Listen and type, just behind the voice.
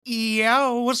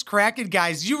Yo, what's cracking,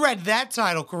 guys? You read that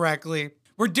title correctly.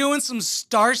 We're doing some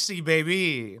Darcey,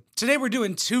 baby. Today we're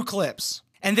doing 2 clips,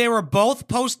 and they were both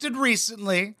posted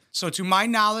recently, so to my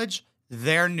knowledge,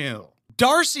 they're new.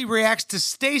 Darcey reacts to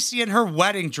Stacey in her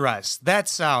wedding dress. That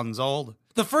sounds old.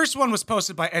 The first one was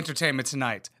posted by Entertainment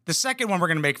Tonight. The second one we're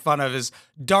gonna make fun of is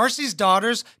Darcey's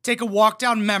daughters take a walk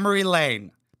down memory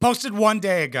lane. Posted 1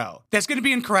 day ago. That's gonna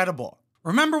be incredible.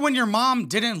 Remember when your mom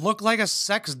didn't look like a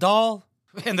sex doll?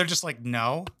 And they're just like,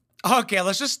 no. Okay,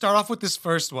 let's just start off with this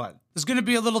first one. There's gonna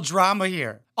be a little drama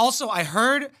here. Also, I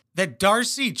heard that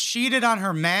Darcey cheated on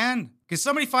her man. Can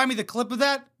somebody find me the clip of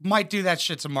that? Might do that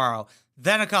shit tomorrow.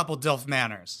 Then a couple DILF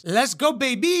manners. Let's go,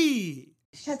 baby!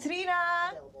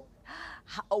 Katrina!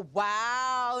 Oh,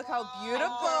 wow, look how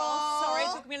beautiful. Sorry,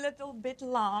 it took me a little bit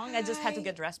long. I just had to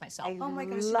get dressed myself. Oh my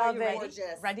gosh, Love you it.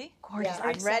 gorgeous. Ready? Gorgeous. Yeah,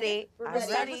 I'm ready. I'll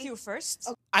start with you first.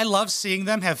 I love seeing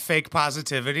them have fake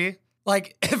positivity.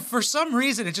 Like, for some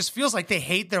reason, it just feels like they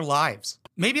hate their lives.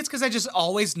 Maybe it's because I just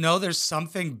always know there's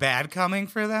something bad coming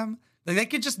for them. Like, they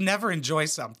could just never enjoy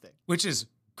something, which is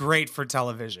great for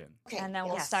television. Okay, and then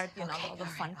we'll start, the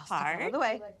fun part. All the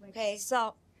way. Okay.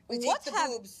 So, We take what the have...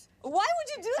 boobs. Why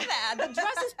would you do that? The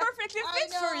dress is perfectly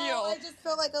fit for you. I just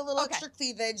feel like a little Okay. extra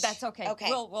cleavage. That's okay. Okay.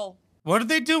 We'll... What are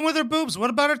they doing with her boobs? What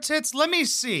about her tits? Let me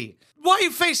see. Why are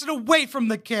you facing away from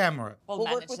the camera? We'll We'll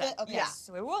work manage with that. it? Okay.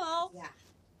 Yes, we will. Yeah.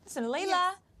 Listen,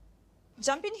 Layla,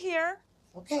 jump in here.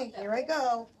 Okay, here I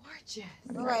go. Gorgeous.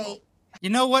 All right. You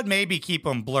know what? Maybe keep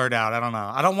them blurred out. I don't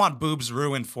know. I don't want boobs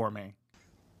ruined for me.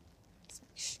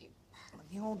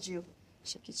 Let me hold you.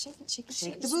 Shake it, shake it, shake it,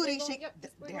 Shake the booty. Shake.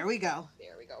 There we go.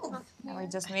 Now we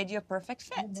just made you a perfect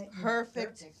fit.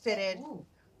 Perfect fitted.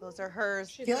 Those are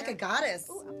hers. Feel like a goddess.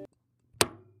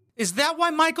 Is that why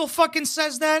Michael fucking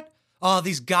says that? Oh,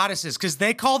 these goddesses, because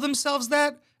they call themselves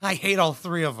that? I hate all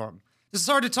 3 of them. This is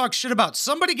hard to talk shit about.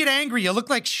 Somebody get angry. You look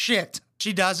like shit.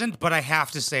 She doesn't, but I have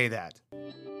to say that.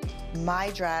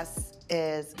 My dress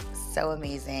is so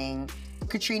amazing.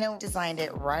 Katrina designed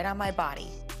it right on my body,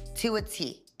 to a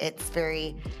T. It's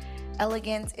very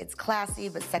elegant, it's classy,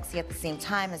 but sexy at the same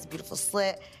time. It's a beautiful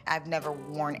slit. I've never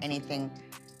worn anything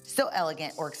so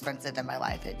elegant or expensive in my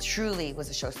life. It truly was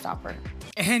a showstopper.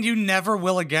 And you never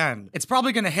will again. It's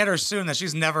probably gonna hit her soon that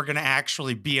she's never gonna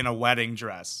actually be in a wedding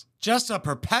dress. Just a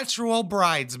perpetual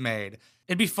bridesmaid.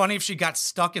 It'd be funny if she got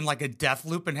stuck in like a death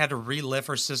loop and had to relive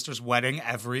her sister's wedding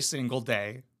every single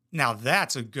day. Now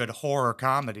that's a good horror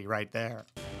comedy right there.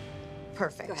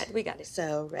 Perfect. Go ahead, we got it.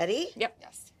 So, ready? Yep.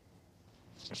 Yes.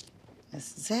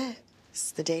 This is it. This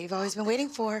is the day you've always been waiting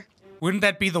for. Wouldn't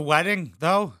that be the wedding,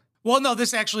 though? Well, no,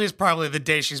 this actually is probably the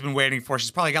day she's been waiting for.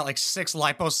 She's probably got like 6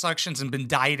 liposuctions and been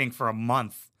dieting for a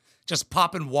month. Just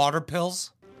popping water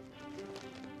pills.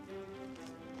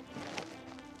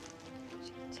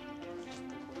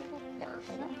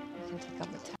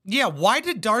 Yeah, why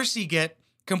did Darcey get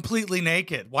completely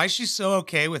naked? Why is she so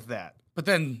okay with that? But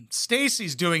then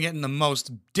Stacey's doing it in the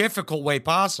most difficult way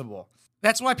possible.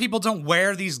 That's why people don't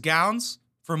wear these gowns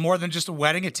for more than just a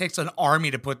wedding. It takes an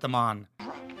army to put them on.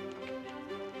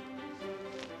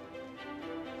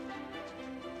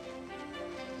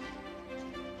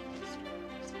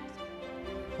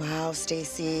 Wow,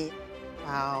 Stacey.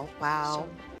 Wow, wow.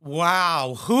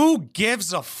 Wow, who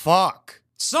gives a fuck?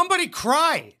 Somebody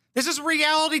cry. This is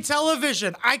reality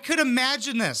television. I could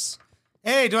imagine this.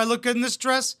 Hey, do I look good in this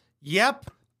dress?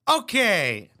 Yep.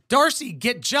 Okay. Darcey,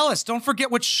 get jealous. Don't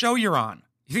forget what show you're on.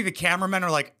 You think the cameramen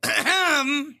are like,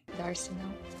 ahem? Darcey,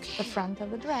 now the front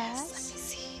of the dress. Let me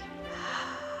see.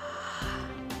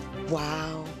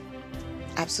 Wow.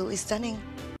 Absolutely stunning.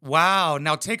 Wow,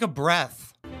 now take a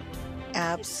breath.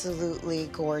 Absolutely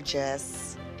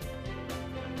gorgeous.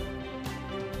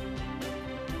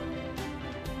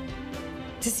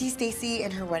 To see Stacey in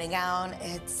her wedding gown,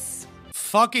 it's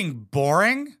Fucking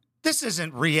boring? This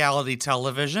isn't reality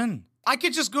television. I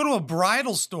could just go to a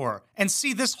bridal store and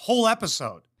see this whole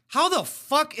episode. How the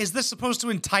fuck is this supposed to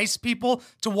entice people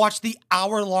to watch the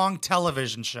hour-long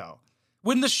television show?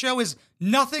 When the show is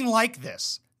nothing like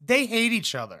this. They hate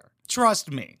each other.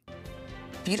 Trust me.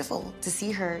 Beautiful to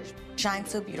see her shine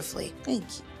so beautifully. Thank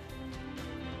you.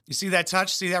 You see that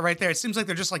touch? See that right there? It seems like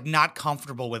they're just like not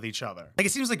comfortable with each other. Like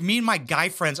it seems like me and my guy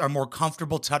friends are more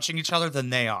comfortable touching each other than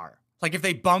they are. Like if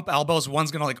they bump elbows,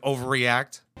 one's gonna like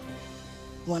overreact.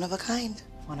 one of a kind.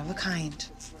 One of a kind.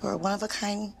 Or one of a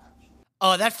kind.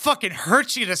 Oh, that fucking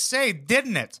hurts you to say,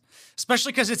 didn't it?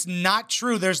 Especially because it's not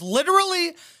true. There's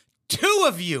literally 2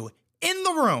 of you in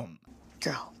the room.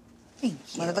 Girl. Thank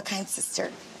you. One of a kind sister.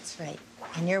 That's right.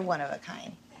 And you're one of a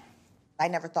kind. I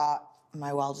never thought in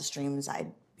my wildest dreams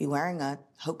I'd be wearing a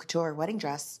haute couture wedding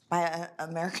dress by an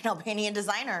American Albanian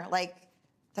designer. Like,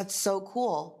 that's so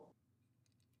cool.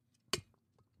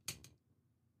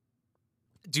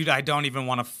 Dude, I don't even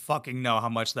want to fucking know how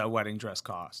much that wedding dress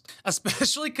cost.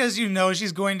 Especially because you know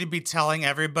she's going to be telling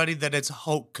everybody that it's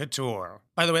haute couture.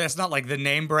 By the way, that's not like the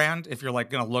name brand, if you're like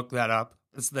going to look that up.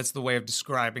 That's the way of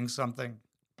describing something.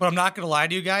 But I'm not going to lie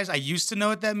to you guys. I used to know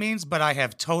what that means, but I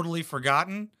have totally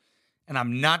forgotten. And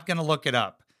I'm not going to look it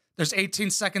up. There's 18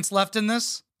 seconds left in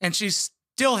this, and she's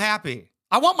still happy.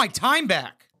 I want my time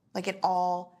back. Like, it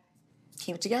all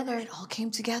came together. It all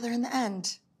came together in the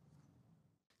end.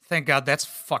 Thank God that's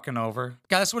fucking over.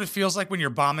 God, that's what it feels like when you're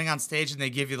bombing on stage and they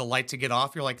give you the light to get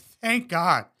off. You're like, thank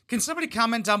God. Can somebody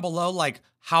comment down below, like,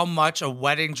 how much a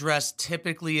wedding dress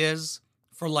typically is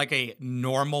for, like, a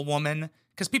normal woman?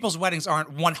 Because people's weddings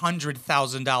aren't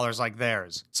 $100,000 like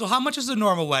theirs. So how much is a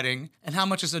normal wedding and how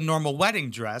much is a normal wedding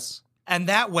dress? And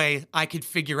that way I could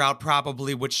figure out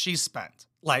probably what she spent.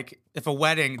 Like, if a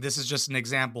wedding, this is just an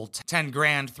example, 10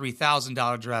 grand,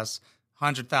 $3,000 dress,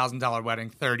 $100,000 wedding,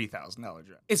 $30,000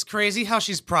 dress. It's crazy how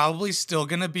she's probably still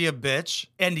gonna be a bitch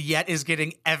and yet is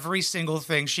getting every single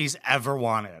thing she's ever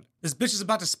wanted. This bitch is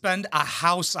about to spend a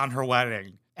house on her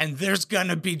wedding and there's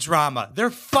gonna be drama. There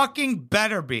fucking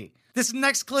better be. This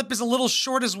next clip is a little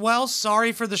short as well.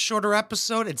 Sorry for the shorter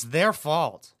episode. It's their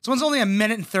fault. This one's only 1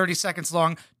 minute and 30 seconds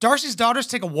long. Darcey's daughters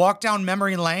take a walk down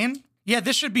memory lane. Yeah,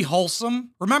 this should be wholesome.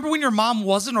 Remember when your mom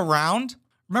wasn't around?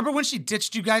 Remember when she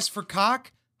ditched you guys for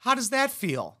cock? How does that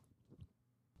feel?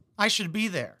 I should be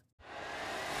there.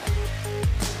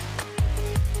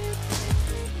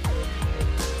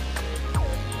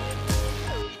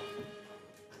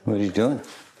 What are you doing?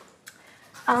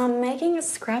 Making a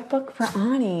scrapbook for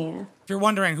Ani. If you're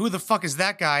wondering who the fuck is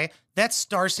that guy, that's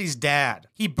Darcey's dad.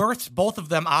 He birthed both of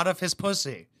them out of his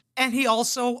pussy. And he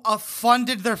also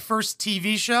funded their first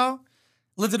TV show,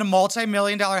 lived in a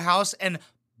multi-million-dollar house, and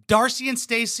Darcey and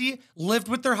Stacey lived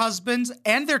with their husbands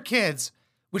and their kids,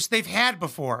 which they've had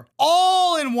before,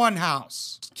 all in one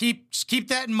house. Keep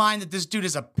that in mind, that this dude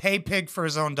is a pay pig for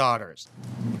his own daughters.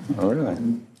 Oh,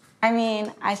 really? I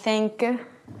mean, I think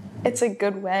it's a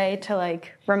good way to,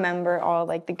 like, remember all,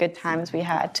 like, the good times we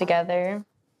had together.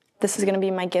 This is gonna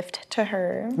be my gift to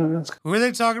her. Who are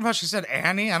they talking about? She said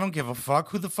Annie? I don't give a fuck.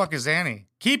 Who the fuck is Annie?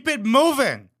 Keep it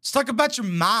moving. Let's talk about your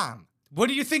mom. What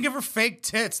do you think of her fake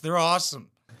tits? They're awesome.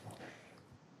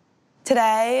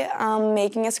 Today, I'm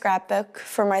making a scrapbook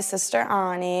for my sister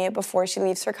Ani before she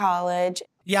leaves for college.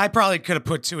 Yeah, I probably could have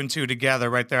put 2 and 2 together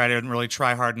right there. I didn't really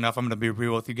try hard enough. I'm going to be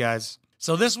real with you guys.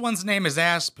 So this one's name is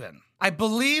Aspen. I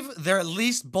believe they're at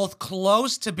least both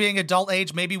close to being adult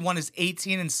age. Maybe one is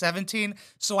 18 and 17,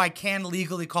 so I can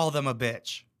legally call them a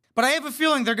bitch. But I have a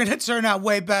feeling they're going to turn out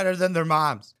way better than their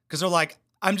moms. Because they're like,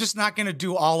 I'm just not going to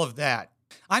do all of that.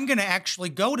 I'm going to actually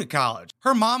go to college.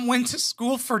 Her mom went to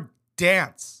school for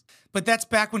dance. But that's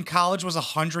back when college was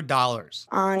 $100.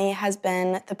 Ani has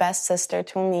been the best sister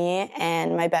to me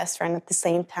and my best friend at the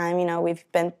same time. You know, we've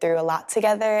been through a lot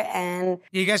together, and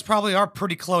you guys probably are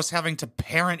pretty close having to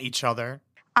parent each other.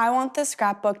 I want this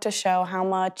scrapbook to show how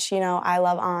much, you know, I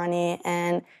love Ani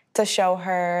and to show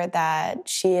her that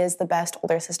she is the best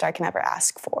older sister I can ever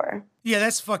ask for. Yeah,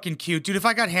 that's fucking cute. Dude, if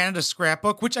I got handed a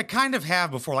scrapbook, which I kind of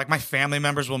have before, like my family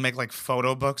members will make like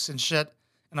photo books and shit,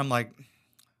 and I'm like,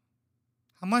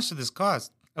 how much did this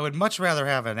cost? I would much rather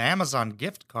have an Amazon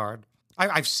gift card.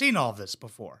 I've seen all this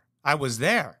before. I was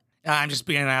there. I'm just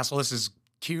being an asshole. This is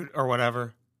cute or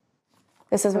whatever.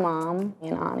 This is Mom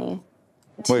and Ani.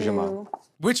 Where's your mom?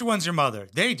 Which one's your mother?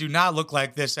 They do not look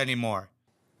like this anymore.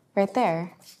 Right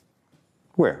there.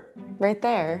 Where? Right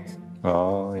there.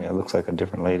 Oh, yeah, looks like a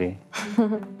different lady.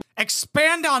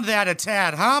 Expand on that a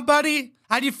tad, huh, buddy?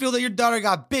 How do you feel that your daughter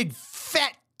got big,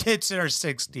 fat tits in her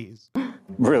 60s?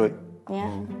 Really?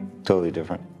 Yeah. Totally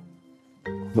different.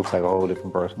 Looks like a whole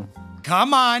different person.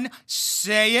 Come on,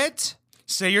 say it.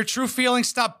 Say your true feelings.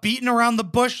 Stop beating around the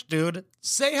bush, dude.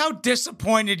 Say how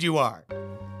disappointed you are.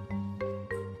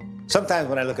 Sometimes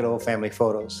when I look at old family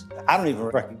photos, I don't even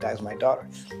recognize my daughter.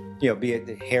 You know, be it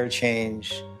the hair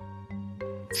change,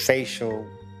 facial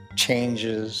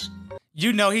changes.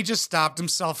 You know he just stopped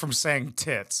himself from saying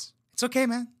tits. It's okay,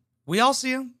 man. We all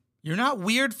see him. You're not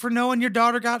weird for knowing your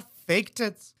daughter got fake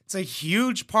tits. It's a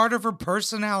huge part of her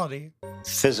personality.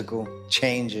 Physical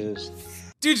changes.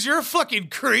 Dude, you're a fucking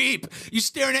creep. You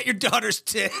staring at your daughter's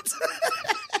tits.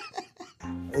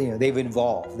 You know, they've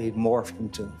evolved. They've morphed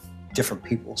into different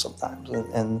people sometimes.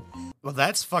 And well,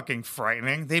 that's fucking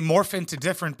frightening. They morph into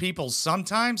different people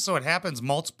sometimes, so it happens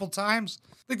multiple times.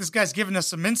 I think this guy's giving us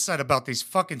some insight about these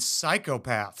fucking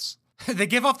psychopaths. They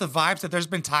give off the vibes that there's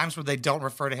been times where they don't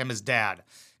refer to him as dad.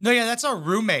 No, yeah, that's our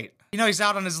roommate. You know, he's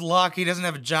out on his luck. He doesn't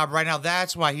have a job right now.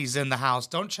 That's why he's in the house.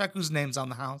 Don't check whose name's on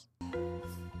the house.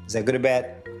 Is that good or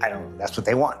bad? I don't know. That's what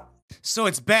they want. So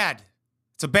it's bad.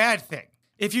 It's a bad thing.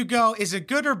 If you go, is it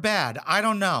good or bad? I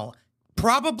don't know.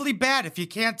 Probably bad if you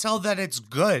can't tell that it's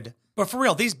good. But for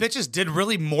real, these bitches did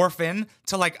really morph in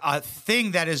to like a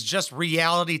thing that is just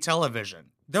reality television.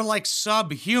 They're like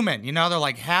subhuman, you know? They're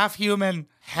like half human,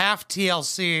 half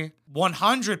TLC,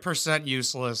 100%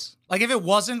 useless. Like if it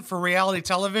wasn't for reality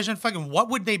television, fucking what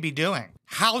would they be doing?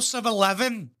 House of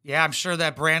 11? Yeah, I'm sure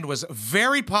that brand was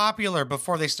very popular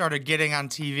before they started getting on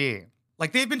TV.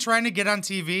 Like they've been trying to get on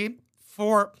TV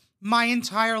for my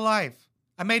entire life.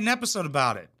 I made an episode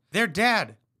about it. Their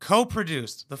dad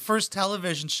co-produced the first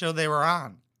television show they were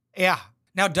on. Yeah.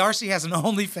 Now Darcey has an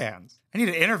OnlyFans. I need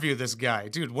to interview this guy.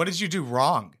 Dude, what did you do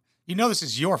wrong? You know this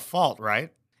is your fault,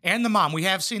 right? And the mom. We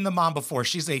have seen the mom before.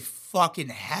 She's a fucking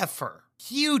heifer.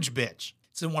 Huge bitch.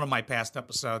 It's in one of my past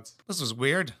episodes. This was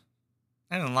weird.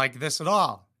 I didn't like this at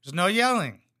all. There's no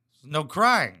yelling. There's no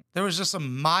crying. There was just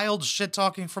some mild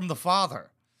shit-talking from the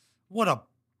father. What a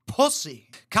pussy.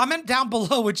 Comment down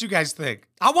below what you guys think.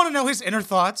 I want to know his inner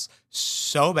thoughts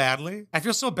so badly. I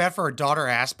feel so bad for her daughter,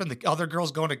 Aspen. The other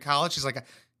girl's going to college. She's like, I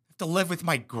have to live with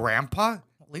my grandpa?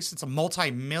 At least it's a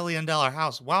multi-million-dollar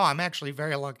house. Wow, I'm actually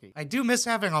very lucky. I do miss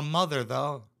having a mother,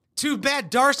 though. Too bad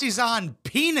Darcey's on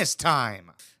penis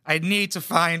time. I need to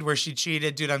find where she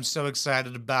cheated. Dude, I'm so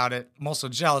excited about it. I'm also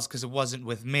jealous because it wasn't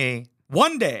with me.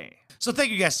 One day. So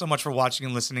thank you guys so much for watching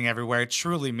and listening everywhere. It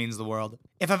truly means the world.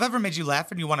 If I've ever made you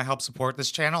laugh and you want to help support this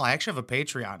channel, I actually have a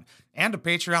Patreon and a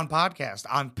Patreon podcast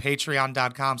on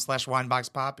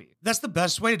patreon.com/wineboxpoppy. That's the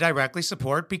best way to directly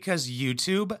support because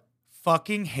YouTube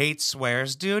fucking hates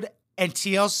swears, dude. And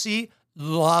TLC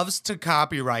loves to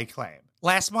copyright claim.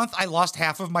 Last month, I lost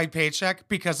half of my paycheck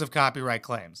because of copyright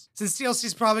claims. Since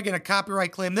TLC's probably going to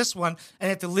copyright claim this one and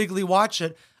have to legally watch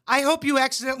it, I hope you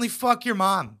accidentally fuck your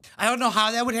mom. I don't know how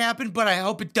that would happen, but I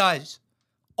hope it does.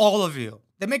 All of you.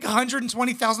 They make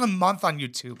 $120,000 a month on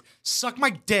YouTube. Suck my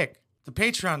dick. The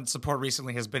Patreon support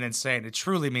recently has been insane. It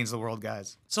truly means the world,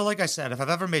 guys. So like I said, if I've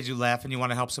ever made you laugh and you want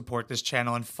to help support this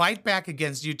channel and fight back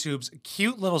against YouTube's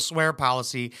cute little swear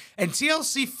policy and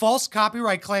TLC false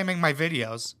copyright claiming my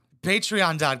videos,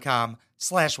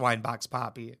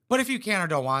 patreon.com/wineboxpoppy. But if you can or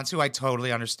don't want to, I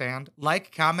totally understand.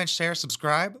 Like, comment, share,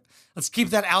 subscribe. Let's keep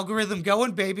that algorithm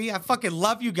going, baby. I fucking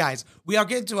love you guys. We are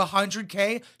getting to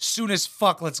 100K soon as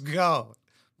fuck. Let's go.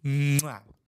 Mwah.